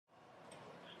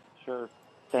Sure.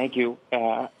 Thank you.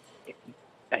 I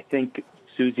think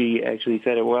Susie actually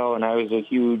said it well, and I was a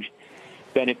huge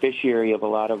beneficiary of a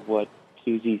lot of what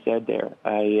Susie said there.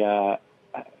 I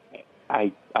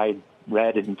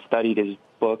read and studied his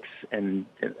books, and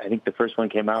I think the first one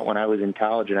came out when I was in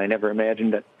college, and I never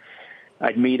imagined that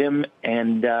I'd meet him.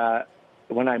 And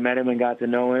when I met him and got to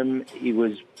know him,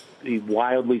 he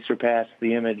wildly surpassed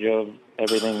the image of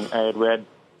everything I had read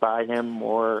by him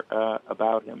or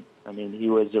about him. I mean, he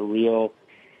was a real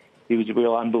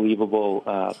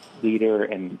unbelievable leader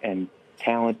and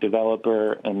talent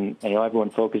developer. And everyone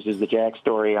focuses the Jack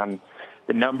story on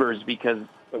the numbers because,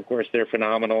 of course, they're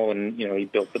phenomenal. And he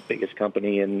built the biggest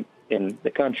company in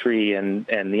the country, and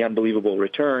the unbelievable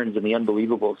returns and the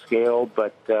unbelievable scale.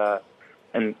 But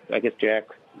and I guess Jack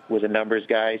was a numbers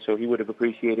guy, so he would have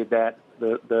appreciated that,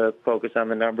 the focus on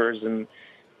the numbers and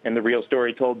the real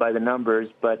story told by the numbers.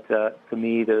 But to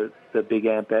me, the big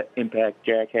impact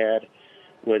Jack had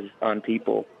was on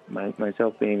people,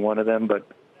 myself being one of them. But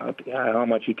how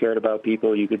much he cared about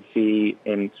people, you could see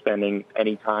in spending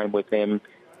any time with him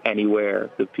anywhere.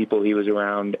 The people he was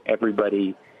around,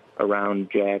 everybody around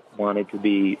Jack wanted to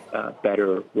be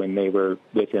better when they were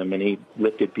with him, and he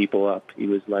lifted people up. He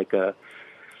was like a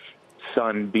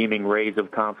sun beaming rays of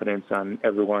confidence on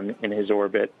everyone in his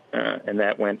orbit, and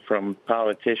that went from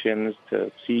politicians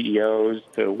to CEOs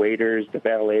to waiters to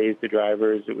valets to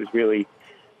drivers. It was really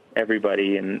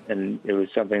everybody, and it was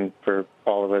something for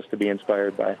all of us to be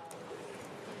inspired by.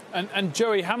 And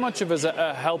Joey, how much of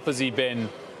a help has he been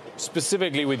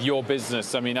specifically with your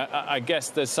business? I mean, I guess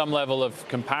there's some level of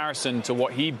comparison to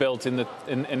what he built in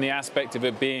the aspect of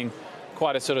it being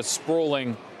quite a sort of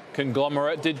sprawling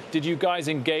conglomerate. Did you guys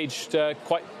engage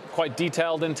quite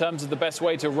detailed in terms of the best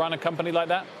way to run a company like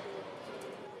that?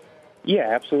 Yeah,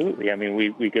 absolutely. I mean,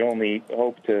 we could only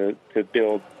hope to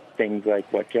build things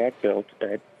like what Jack built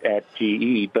at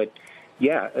GE. But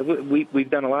yeah, we've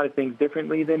done a lot of things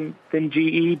differently than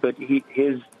GE, but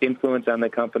his influence on the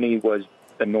company was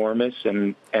enormous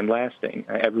and lasting.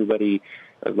 Everybody,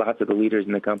 lots of the leaders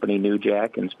in the company knew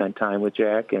Jack and spent time with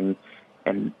Jack and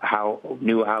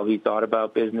knew how he thought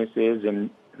about businesses. And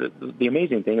the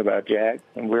amazing thing about Jack,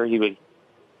 and where he was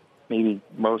maybe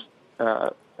most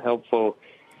helpful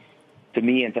to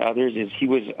me and to others, is he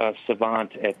was a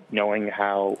savant at knowing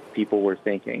how people were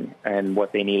thinking and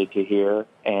what they needed to hear,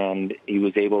 and he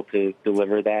was able to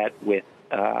deliver that with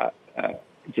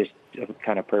just a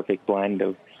kind of perfect blend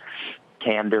of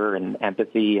candor and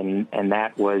empathy, and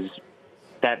that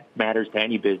matters to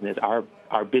any business. Our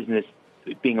business,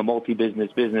 being a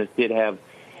multi-business business, does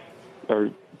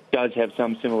have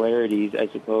some similarities, I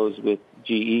suppose, with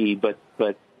GE, but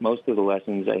most of the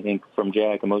lessons, I think, from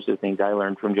Jack, and most of the things I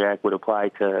learned from Jack would apply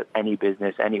to any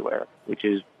business anywhere, which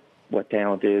is what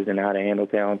talent is and how to handle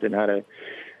talent and how to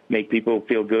make people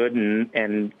feel good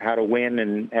and how to win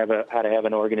and how to have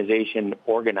an organization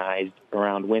organized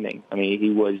around winning. I mean, he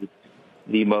was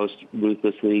the most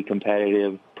ruthlessly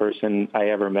competitive person I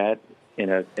ever met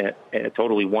in a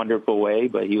totally wonderful way,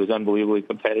 but he was unbelievably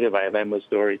competitive. I have endless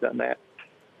stories on that.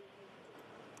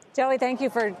 Joey, thank you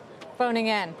for phoning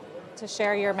in to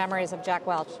share your memories of Jack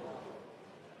Welch.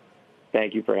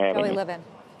 Thank you for having me. Joey Levin,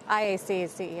 IAC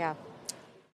CEO.